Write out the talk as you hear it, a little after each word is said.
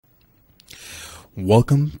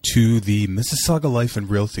Welcome to the Mississauga Life and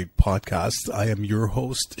Real Estate Podcast. I am your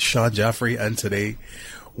host, Sean Jaffrey, and today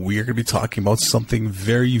we are going to be talking about something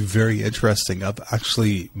very, very interesting. I've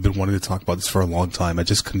actually been wanting to talk about this for a long time. I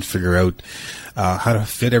just couldn't figure out how to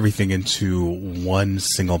fit everything into one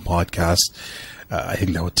single podcast. I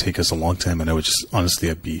think that would take us a long time, and I would just, honestly,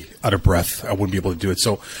 I'd be out of breath. I wouldn't be able to do it.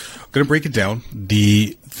 So I'm going to break it down.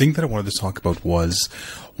 The thing that I wanted to talk about was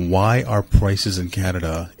why are prices in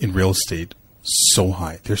Canada in real estate so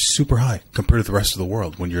high? They're super high compared to the rest of the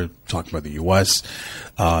world. When you're talking about the US,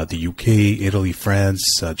 the UK, Italy, France,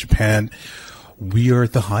 Japan, we are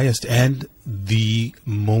at the highest and the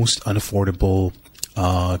most unaffordable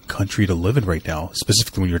country to live in right now,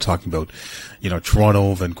 specifically when you're talking about,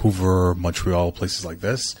 Toronto, Vancouver, Montreal, places like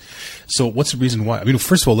this. So what's the reason why? I mean,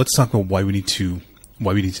 first of all, let's talk about why we need to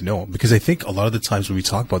know, because I think a lot of the times when we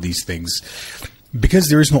talk about these things, because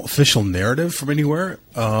there is no official narrative from anywhere,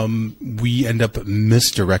 we end up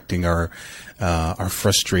misdirecting our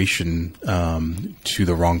frustration to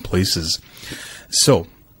the wrong places. So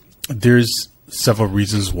there's several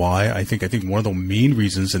reasons why. I think one of the main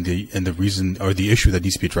reasons and the reason, or the issue that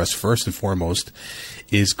needs to be addressed first and foremost,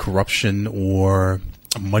 is corruption or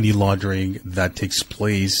money laundering that takes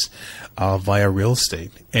place via real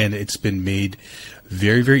estate, and it's been made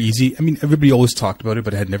very, very easy. I mean, everybody always talked about it,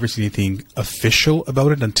 but I had never seen anything official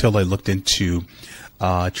about it until I looked into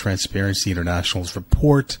Transparency International's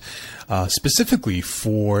report, specifically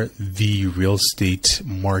for the real estate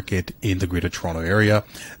market in the Greater Toronto Area.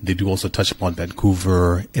 They do also touch upon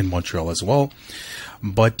Vancouver and Montreal as well.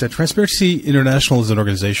 But Transparency International is an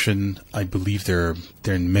organization, I believe they're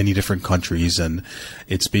in many different countries, and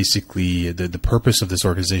it's basically the purpose of this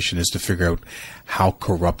organization is to figure out how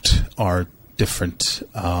corrupt are different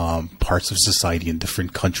parts of society in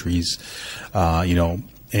different countries,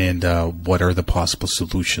 and what are the possible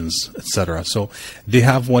solutions, etc. So they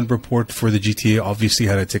have one report for the GTA. Obviously,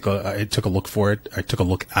 I took a look for it. I took a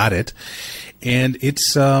look at it, and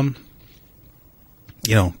it's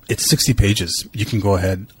it's 60 pages. You can go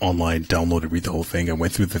ahead online, download it, read the whole thing. I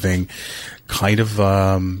went through the thing, kind of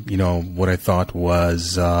what I thought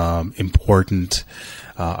was important.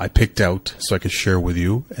 I picked out so I could share with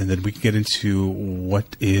you, and then we can get into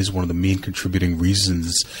what is one of the main contributing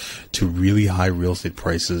reasons to really high real estate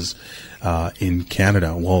prices in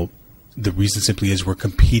Canada. Well, the reason simply is we're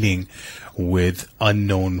competing with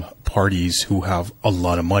unknown parties who have a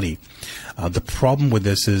lot of money. The problem with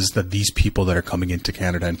this is that these people that are coming into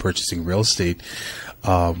Canada and purchasing real estate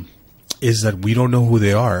is that we don't know who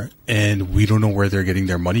they are, and we don't know where they're getting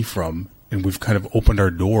their money from. And we've kind of opened our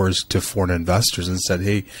doors to foreign investors and said,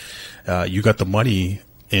 hey, you got the money.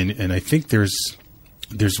 And I think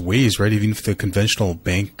there's ways, right? Even if the conventional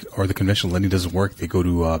bank or the conventional lending doesn't work, they go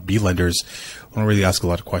to B lenders who don't really ask a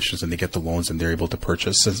lot of questions, and they get the loans and they're able to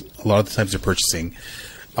purchase. And a lot of the times they're purchasing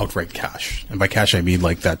outright cash. And by cash, I mean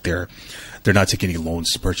like that they're not taking any loans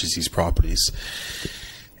to purchase these properties.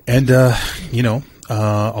 And, a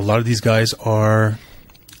lot of these guys are,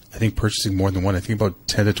 I think, purchasing more than one. I think about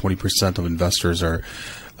 10 to 20% of investors are,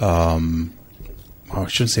 I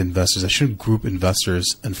shouldn't say investors. I shouldn't group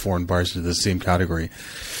investors and foreign buyers into the same category.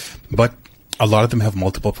 But a lot of them have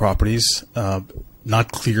multiple properties.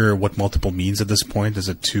 Not clear what multiple means at this point. Is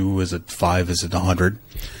it 2? Is it 5? Is it 100?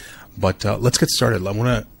 But let's get started. I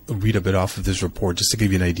want to read a bit off of this report just to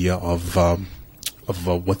give you an idea of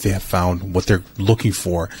what they have found, what they're looking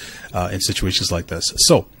for in situations like this.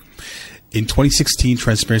 So, in 2016,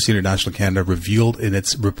 Transparency International Canada revealed in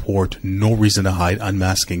its report No Reason to Hide,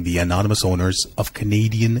 unmasking the anonymous owners of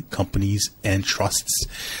Canadian companies and trusts,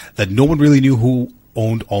 that no one really knew who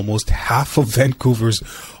owned almost half of Vancouver's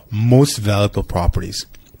most valuable properties.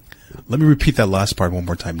 Let me repeat that last part one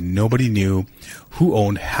more time. Nobody knew who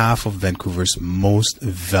owned half of Vancouver's most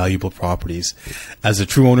valuable properties, as the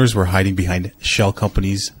true owners were hiding behind shell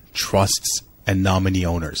companies, trusts, and nominee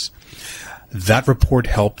owners. That report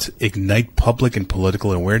helped ignite public and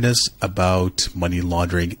political awareness about money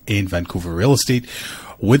laundering in Vancouver real estate,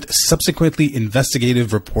 with subsequently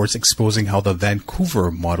investigative reports exposing how the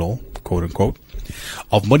Vancouver model, quote unquote,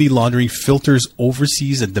 of money laundering filters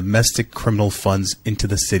overseas and domestic criminal funds into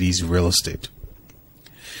the city's real estate.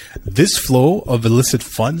 This flow of illicit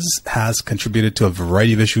funds has contributed to a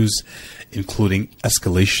variety of issues, including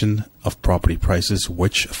escalation of property prices,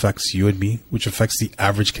 which affects you and me, which affects the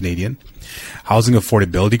average Canadian, housing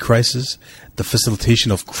affordability crisis, the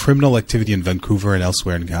facilitation of criminal activity in Vancouver and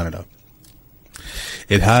elsewhere in Canada.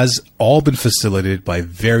 It has all been facilitated by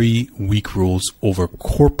very weak rules over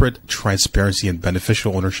corporate transparency and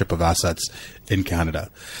beneficial ownership of assets in Canada.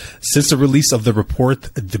 Since the release of the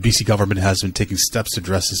report, the BC government has been taking steps to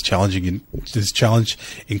address this challenge,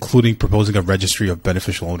 including proposing a registry of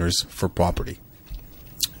beneficial owners for property.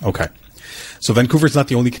 Okay. So Vancouver is not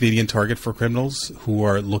the only Canadian target for criminals who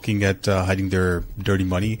are looking at hiding their dirty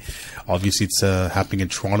money. Obviously, it's happening in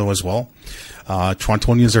Toronto as well.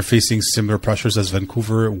 Torontonians are facing similar pressures as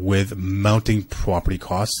Vancouver with mounting property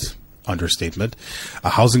costs, understatement, a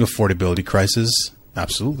housing affordability crisis,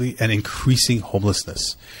 absolutely, and increasing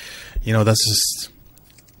homelessness. You know, that's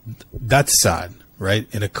sad, right?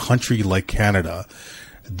 In a country like Canada,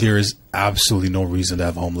 there is absolutely no reason to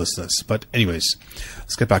have homelessness. But anyways,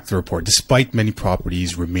 let's get back to the report. Despite many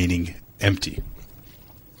properties remaining empty,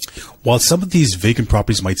 while some of these vacant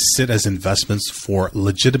properties might sit as investments for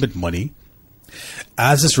legitimate money,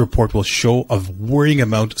 as this report will show, a worrying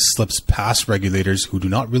amount slips past regulators who do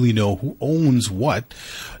not really know who owns what,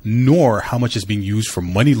 nor how much is being used for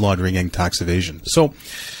money laundering and tax evasion. So,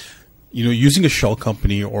 you know, using a shell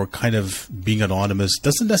company or kind of being anonymous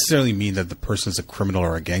doesn't necessarily mean that the person is a criminal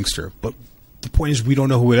or a gangster. But the point is, we don't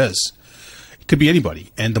know who it is. It could be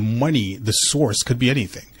anybody. And the money, the source, could be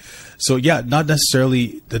anything. So, yeah, that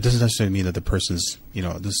doesn't necessarily mean that the person's, you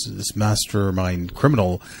know, this mastermind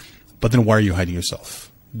criminal. But then why are you hiding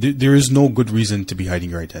yourself? There is no good reason to be hiding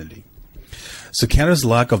your identity. So Canada's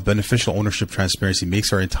lack of beneficial ownership transparency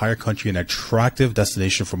makes our entire country an attractive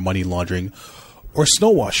destination for money laundering or snow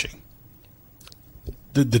washing.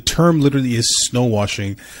 The term literally is snow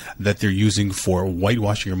washing that they're using for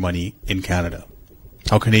whitewashing your money in Canada.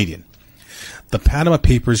 How Canadian? The Panama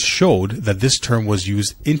Papers showed that this term was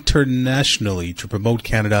used internationally to promote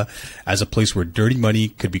Canada as a place where dirty money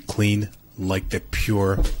could be cleaned like the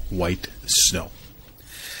pure white snow.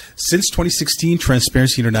 Since 2016,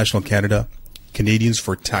 Transparency International Canada, Canadians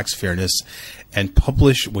for Tax Fairness, and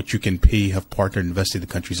Publish What You Can Pay have partnered in investigating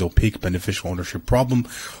the country's opaque beneficial ownership problem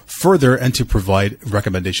further and to provide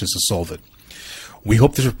recommendations to solve it. We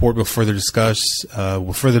hope this report will further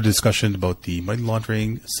discussion about the money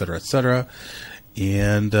laundering, et cetera,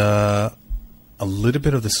 and a little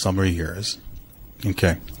bit of the summary here is,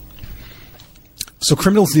 okay. So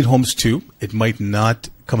criminals need homes too. It might not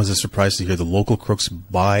come as a surprise to hear the local crooks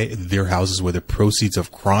buy their houses with the proceeds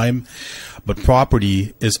of crime, but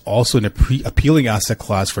property is also an appealing asset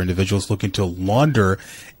class for individuals looking to launder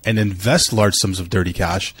and invest large sums of dirty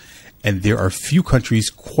cash, and there are few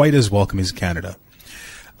countries quite as welcoming as Canada.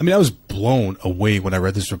 I mean, I was blown away when I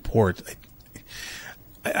read this report.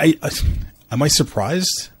 Am I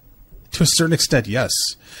surprised? To a certain extent, yes.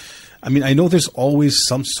 I mean, I know there's always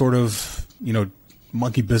some sort of, you know,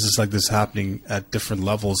 monkey business like this happening at different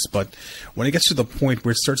levels, but when it gets to the point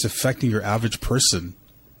where it starts affecting your average person,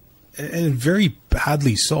 and very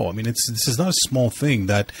badly so. I mean, this is not a small thing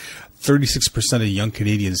that 36% of young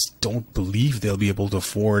Canadians don't believe they'll be able to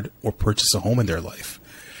afford or purchase a home in their life.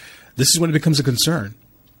 This is when it becomes a concern.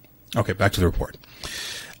 Okay, back to the report.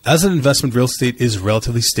 As an investment, real estate is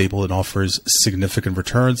relatively stable and offers significant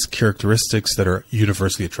returns, characteristics that are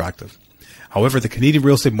universally attractive. However, the Canadian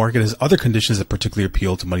real estate market has other conditions that particularly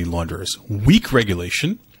appeal to money launderers: weak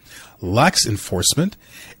regulation, lax enforcement,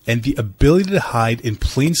 and the ability to hide in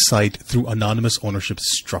plain sight through anonymous ownership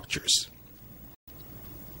structures.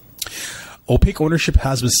 Opaque ownership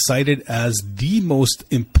has been cited as the most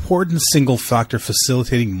important single factor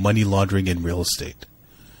facilitating money laundering in real estate.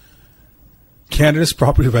 Canada's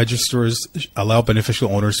property registers allow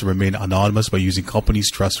beneficial owners to remain anonymous by using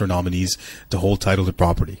companies, trusts, or nominees to hold title to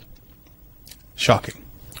property. Shocking,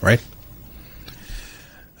 right?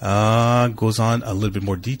 Goes on a little bit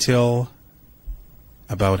more detail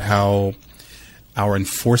about how our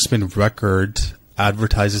enforcement record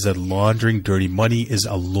advertises that laundering dirty money is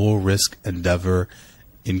a low-risk endeavor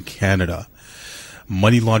in Canada.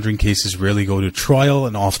 Money laundering cases rarely go to trial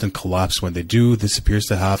and often collapse when they do. This appears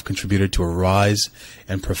to have contributed to a rise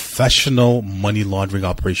in professional money laundering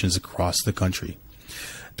operations across the country.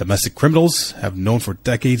 Domestic criminals have known for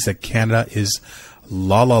decades that Canada is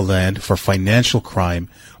la la land for financial crime,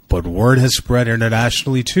 but word has spread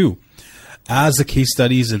internationally too. As the case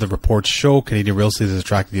studies in the report show, Canadian real estate has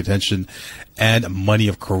attracted the attention and money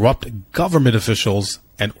of corrupt government officials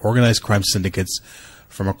and organized crime syndicates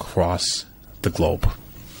from across the globe.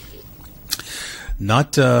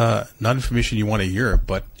 Not information you want to hear,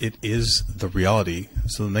 but it is the reality.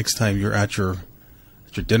 So the next time you're at your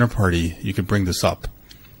dinner party, you can bring this up.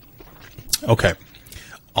 Okay.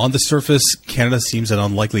 On the surface, Canada seems an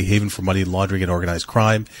unlikely haven for money laundering and organized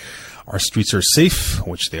crime. Our streets are safe,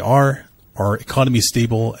 which they are. Our economy is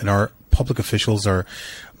stable, and our public officials are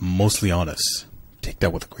mostly honest. Take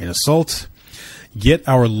that with a grain of salt. Yet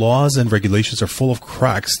our laws and regulations are full of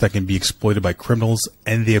cracks that can be exploited by criminals,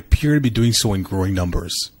 and they appear to be doing so in growing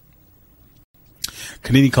numbers.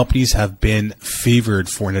 Canadian companies have been favored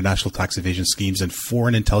for international tax evasion schemes, and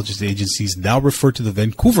foreign intelligence agencies now refer to the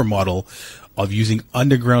Vancouver model of using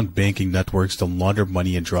underground banking networks to launder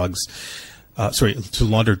money and to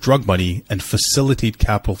launder drug money and facilitate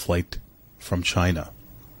capital flight from China.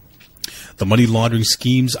 The money laundering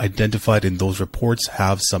schemes identified in those reports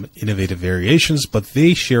have some innovative variations, but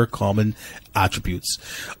they share common attributes.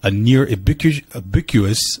 A near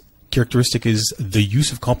ubiquitous characteristic is the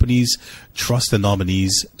use of companies, trusts, and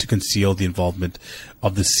nominees to conceal the involvement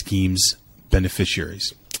of the scheme's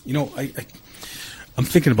beneficiaries. You know, I'm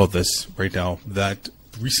thinking about this right now, that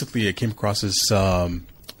recently I came across this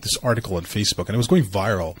article on Facebook, and it was going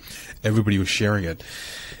viral. Everybody was sharing it.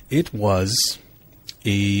 It was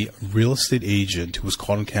a real estate agent who was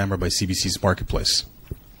caught on camera by CBC's Marketplace.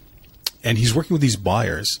 And he's working with these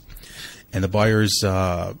buyers. And the buyers,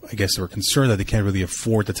 I guess they were concerned that they can't really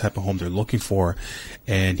afford the type of home they're looking for.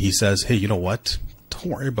 And he says, hey, you know what? Don't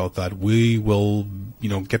worry about that. We will,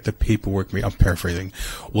 get the paperwork made. I'm paraphrasing.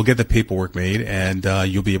 We'll get the paperwork made, and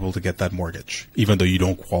you'll be able to get that mortgage, even though you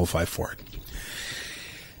don't qualify for it.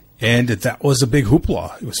 And that was a big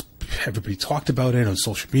hoopla. Everybody talked about it on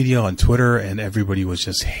social media, on Twitter, and everybody was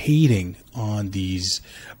just hating on these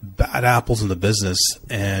bad apples in the business.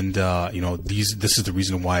 And, this is the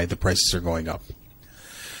reason why the prices are going up.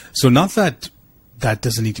 So not that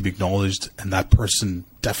doesn't need to be acknowledged, and that person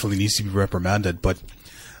definitely needs to be reprimanded, but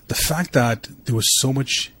the fact that there was so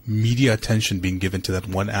much media attention being given to that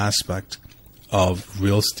one aspect of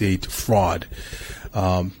real estate fraud,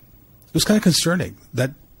 it was kind of concerning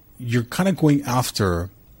that you're kind of going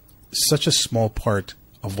after such a small part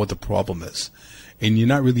of what the problem is, and you're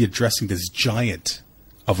not really addressing this giant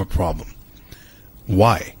of a problem.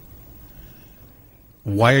 Why?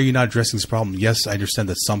 Why are you not addressing this problem? Yes, I understand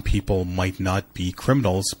that some people might not be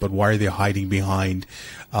criminals, but why are they hiding behind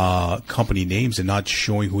company names and not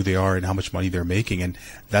showing who they are and how much money they're making? And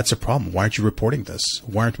that's a problem. Why aren't you reporting this?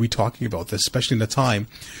 Why aren't we talking about this, especially in a time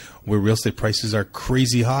where real estate prices are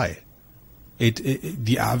crazy high?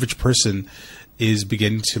 The average person is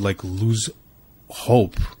beginning to lose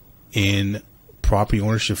hope in property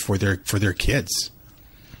ownership for their kids.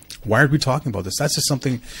 Why aren't we talking about this? That's just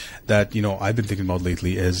something that, I've been thinking about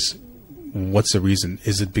lately is, what's the reason?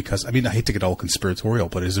 Is it because, I hate to get all conspiratorial,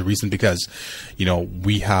 but is the reason because,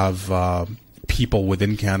 we have people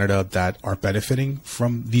within Canada that are benefiting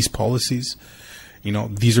from these policies?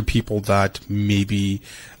 These are people that maybe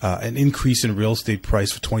an increase in real estate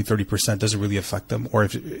price for 20-30% doesn't really affect them, or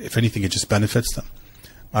if anything, it just benefits them.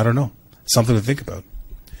 I don't know. Something to think about.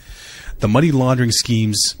 The money laundering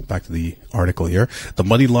schemes, back to the article here, the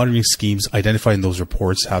money laundering schemes identified in those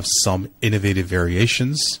reports have some innovative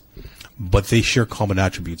variations, but they share common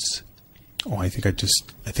attributes. Oh, I think I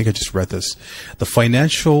just read this. The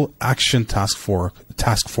Financial Action Task Force,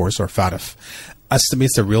 or FATF,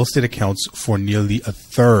 estimates that real estate accounts for nearly a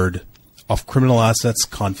third of criminal assets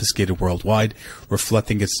confiscated worldwide,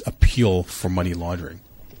 reflecting its appeal for money laundering.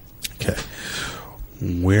 Okay.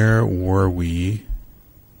 Where were we?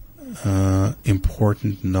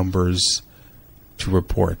 Important numbers to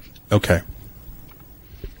report. Okay.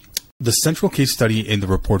 The central case study in the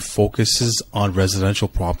report focuses on residential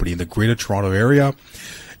property in the Greater Toronto Area.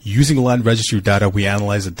 Using land registry data, we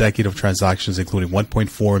analyzed a decade of transactions, including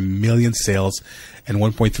 1.4 million sales and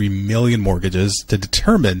 1.3 million mortgages, to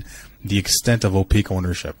determine the extent of opaque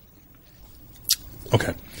ownership.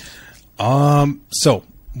 Okay. So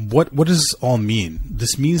what does this all mean?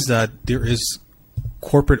 This means that there is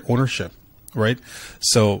corporate ownership, right?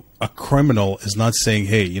 So a criminal is not saying,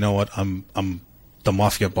 "Hey, you know what? I'm the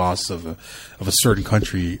mafia boss of a certain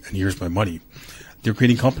country, and here's my money." They're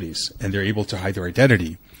creating companies, and they're able to hide their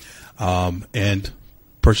identity and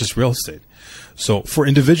purchase real estate. So for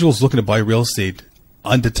individuals looking to buy real estate,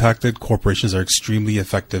 undetected corporations are extremely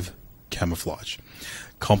effective camouflage.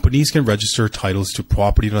 Companies can register titles to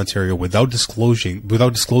property in Ontario without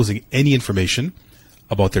disclosing any information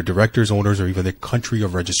about their directors, owners, or even their country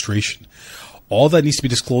of registration. All that needs to be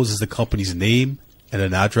disclosed is the company's name and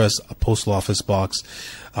an address, a postal office box,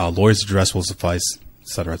 lawyer's address will suffice,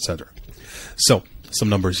 etc., etc. So, some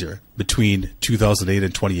numbers here. Between 2008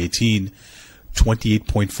 and 2018,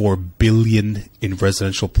 $28.4 billion in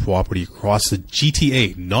residential property across the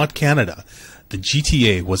GTA, not Canada. The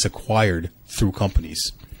GTA was acquired through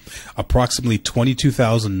companies. Approximately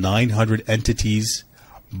 22,900 entities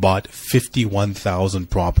bought 51,000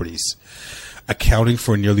 properties. accounting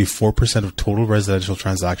for nearly 4% of total residential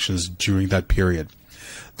transactions during that period.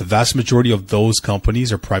 The vast majority of those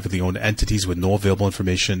companies are privately owned entities with no available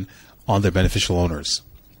information on their beneficial owners.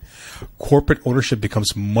 Corporate ownership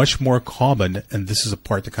becomes much more common, and this is a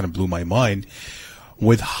part that kind of blew my mind,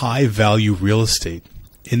 with high value real estate.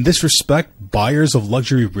 In this respect, buyers of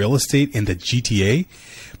luxury real estate in the GTA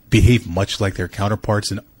behave much like their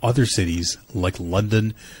counterparts in other cities like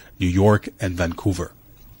London, New York, and Vancouver.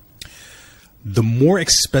 The more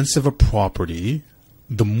expensive a property,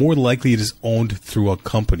 the more likely it is owned through a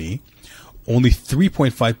company. Only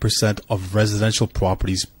 3.5% of residential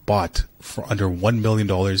properties bought for under $1 million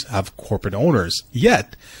have corporate owners.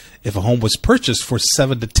 Yet, if a home was purchased for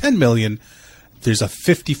 $7 to $10 million, there's a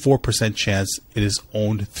 54% chance it is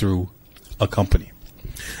owned through a company.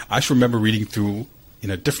 I actually remember reading through in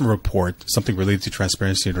a different report, something related to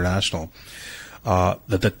Transparency International, that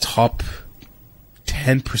the top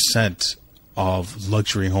 10% of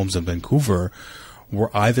luxury homes in Vancouver were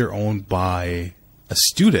either owned by a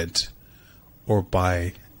student or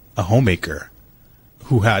by a homemaker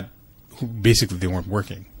who basically they weren't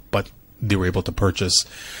working, but they were able to purchase,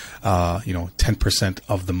 10%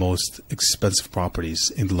 of the most expensive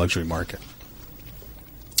properties in the luxury market.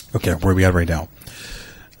 Okay, where are we at right now?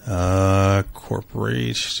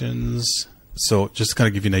 Corporations. So just to kind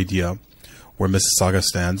of give you an idea where Mississauga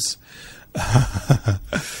stands.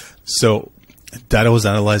 So data was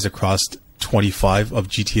analyzed across 25 of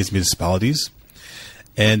GTA's municipalities,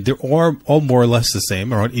 and they're all more or less the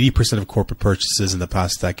same. Around 80% of corporate purchases in the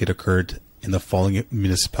past decade occurred in the following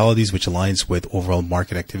municipalities, which aligns with overall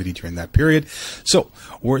market activity during that period. So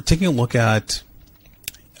we're taking a look at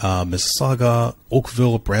Mississauga,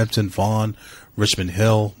 Oakville, Brampton, Vaughan, Richmond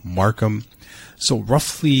Hill, Markham. So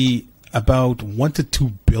roughly about $1 to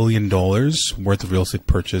 $2 billion worth of real estate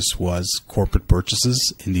purchase was corporate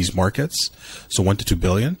purchases in these markets. So $1 to $2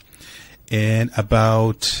 billion. And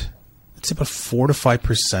about 4 to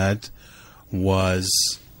 5%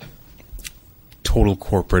 was total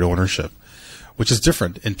corporate ownership, which is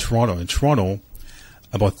different in Toronto. In Toronto,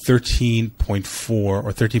 about 13.4 or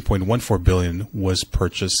 13.14 billion was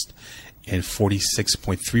purchased, and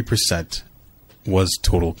 46.3% was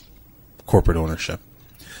total corporate ownership.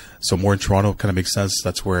 So more in Toronto kind of makes sense.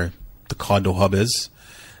 That's where the condo hub is.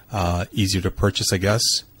 Easier to purchase, I guess.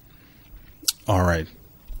 All right.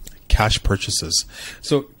 Cash purchases.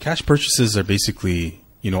 So cash purchases are basically,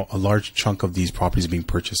 a large chunk of these properties being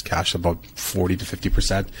purchased cash, about 40 to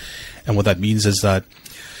 50%. And what that means is that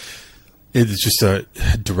it's just a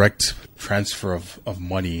direct transfer of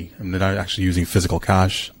money. And they're not actually using physical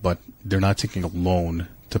cash, but they're not taking a loan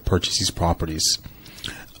to purchase these properties.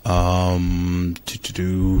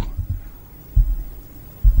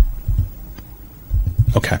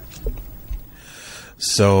 Okay.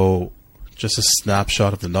 So just a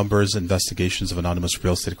snapshot of the numbers, investigations of anonymous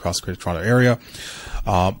real estate across the Greater Toronto Area.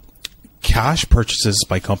 Cash purchases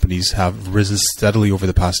by companies have risen steadily over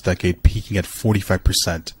the past decade, peaking at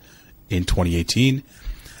 45% in 2018.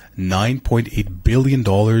 $9.8 billion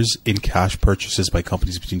in cash purchases by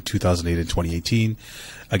companies between 2008 and 2018.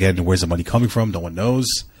 Again, where's the money coming from? No one knows.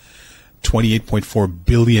 $28.4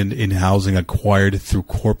 billion in housing acquired through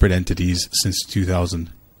corporate entities since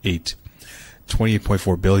 2008.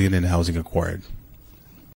 $28.4 billion in housing acquired.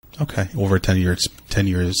 Okay, over a 10-year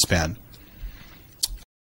span.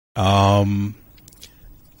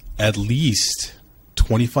 At least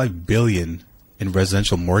 $25 billion in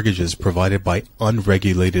residential mortgages provided by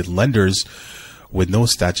unregulated lenders with no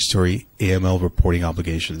statutory AML reporting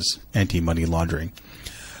obligations, anti-money laundering.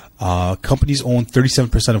 Companies own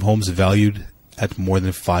 37% of homes valued at more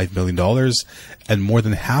than $5 million and more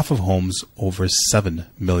than half of homes over $7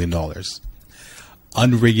 million.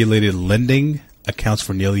 Unregulated lending accounts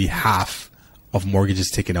for nearly half of mortgages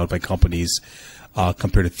taken out by companies,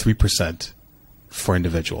 compared to 3% for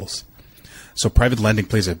individuals. So private lending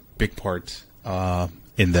plays a big part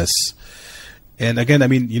in this. And again,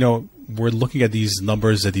 we're looking at these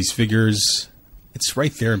numbers, at these figures. It's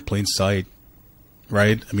right there in plain sight,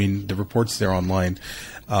 right? The report's there online.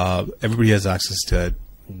 Everybody has access to it.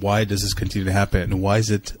 Why does this continue to happen? And why is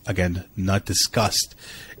it, again, not discussed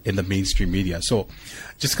in the mainstream media? So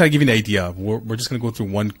just kind of give you an idea. We're just going to go through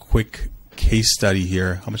one quick case study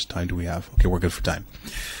here. How much time do we have? Okay, we're good for time.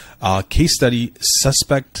 Case study,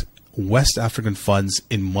 suspect West African funds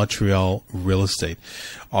in Montreal real estate.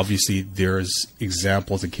 Obviously, there's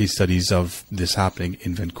examples and case studies of this happening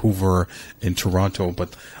in Vancouver, in Toronto,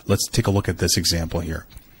 but let's take a look at this example here.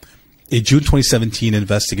 A June 2017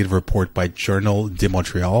 investigative report by Journal de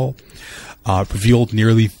Montreal revealed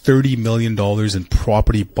nearly $30 million in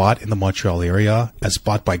property bought in the Montreal area as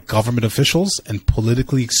bought by government officials and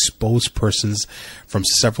politically exposed persons from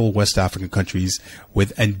several West African countries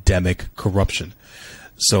with endemic corruption.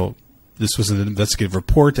 So this was an investigative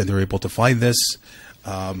report, and they were able to find this.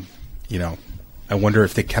 I wonder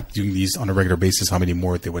if they kept doing these on a regular basis, how many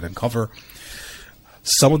more they would uncover.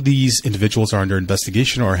 Some of these individuals are under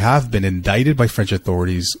investigation or have been indicted by French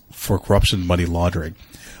authorities for corruption and money laundering.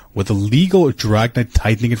 With the legal dragnet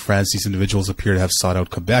tightening in France, these individuals appear to have sought out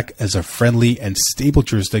Quebec as a friendly and stable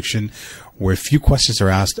jurisdiction where few questions are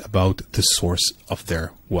asked about the source of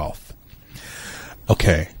their wealth.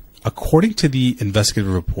 Okay, according to the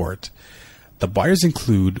investigative report, the buyers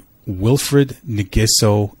include Wilfred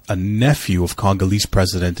Nguesso, a nephew of Congolese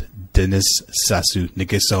President Denis Sassou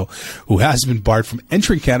Nguesso, who has been barred from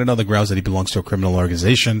entering Canada on the grounds that he belongs to a criminal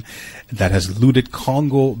organization that has looted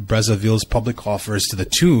Congo Brazzaville's public coffers to the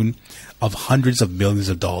tune of hundreds of millions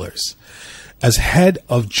of dollars. As head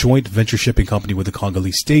of joint venture shipping company with the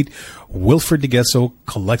Congolese state, Wilfred Nguesso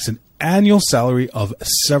collects an annual salary of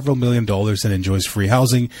several $million and enjoys free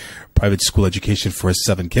housing, private school education for his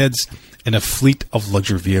 7 kids, and a fleet of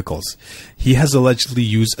luxury vehicles. He has allegedly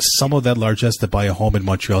used some of that largesse to buy a home in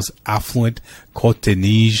Montreal's affluent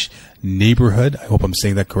Côte-des-Neiges neighborhood. I hope I'm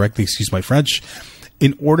saying that correctly. Excuse my French.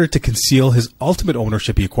 In order to conceal his ultimate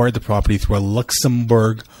ownership, he acquired the property through a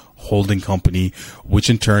Luxembourg holding company, which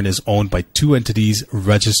in turn is owned by 2 entities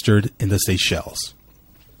registered in the Seychelles.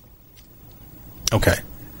 Okay.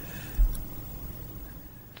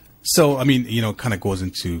 So, kind of goes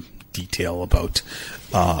into detail about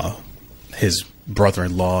his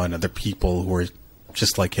brother-in-law and other people who are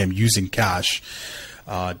just like him using cash,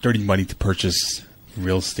 dirty money to purchase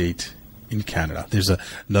real estate in Canada. There's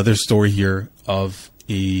another story here of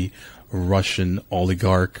a Russian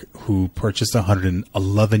oligarch who purchased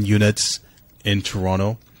 111 units in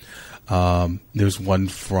Toronto. There's one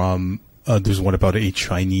about a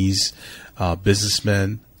Chinese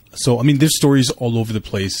businessman. So, there's stories all over the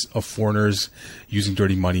place of foreigners using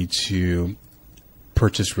dirty money to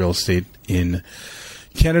purchase real estate in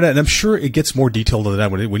Canada. And I'm sure it gets more detailed than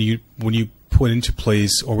that when you put into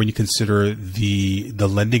place, or when you consider the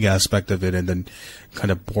lending aspect of it, and then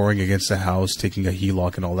kind of borrowing against the house, taking a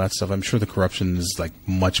HELOC and all that stuff. I'm sure the corruption is like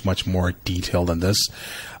much, much more detailed than this,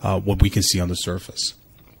 what we can see on the surface.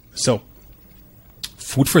 So,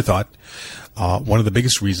 food for thought. One of the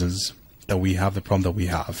biggest reasons that we have the problem that we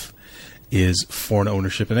have is foreign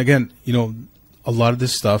ownership. And again, a lot of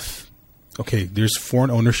this stuff, okay, there's foreign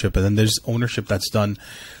ownership, and then there's ownership that's done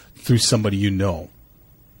through somebody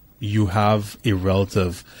you have a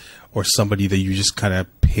relative or somebody that you just kind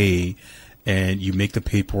of pay, and you make the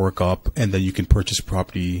paperwork up, and then you can purchase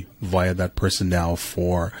property via that person now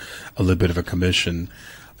for a little bit of a commission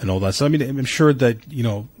and all that. So, I'm sure that,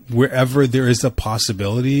 wherever there is a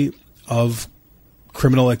possibility of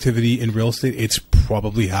criminal activity in real estate, it's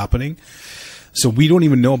probably happening. So we don't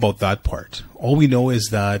even know about that part. All we know is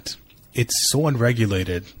that it's so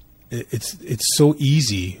unregulated. It's so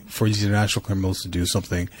easy for these international criminals to do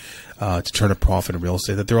something, to turn a profit in real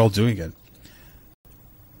estate, that they're all doing it.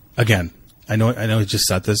 Again, I know I just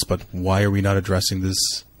said this, but why are we not addressing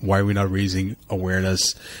this? Why are we not raising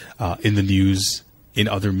awareness in the news, in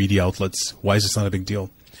other media outlets? Why is this not a big deal?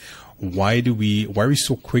 Why are we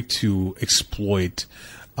so quick to exploit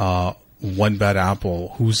one bad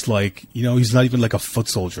apple who's like, he's not even like a foot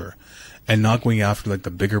soldier, and not going after like the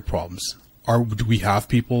bigger problems? Do we have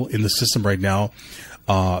people in the system right now,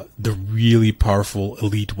 the really powerful,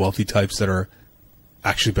 elite, wealthy types that are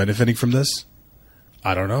actually benefiting from this?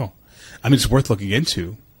 I don't know. It's worth looking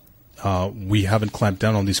into. We haven't clamped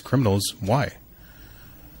down on these criminals. Why?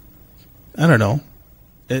 I don't know.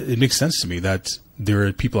 It makes sense to me that there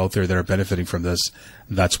are people out there that are benefiting from this.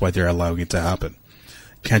 That's why they're allowing it to happen.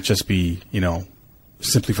 Can't just be,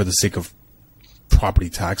 simply for the sake of property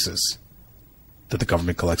taxes, that the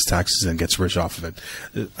government collects taxes and gets rich off of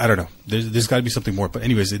it. I don't know. There's got to be something more. But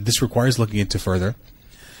anyways, this requires looking into further.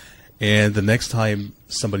 And the next time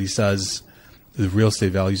somebody says the real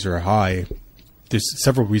estate values are high, there's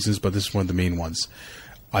several reasons, but this is one of the main ones.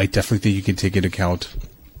 I definitely think you can take into account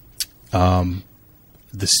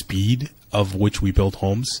the speed of which we build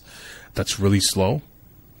homes. That's really slow.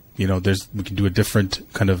 We can do a different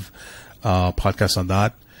kind of podcast on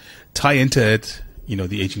that. Tie into it,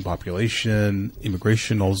 the aging population,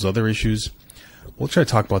 immigration, all those other issues. We'll try to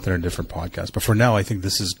talk about that in a different podcast. But for now, I think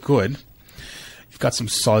this is good. You've got some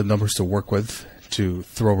solid numbers to work with, to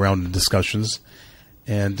throw around in discussions.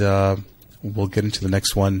 And we'll get into the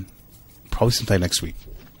next one probably sometime next week.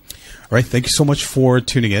 right. Thank you so much for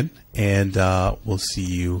tuning in, and we'll see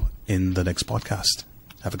you in the next podcast.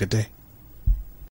 Have a good day.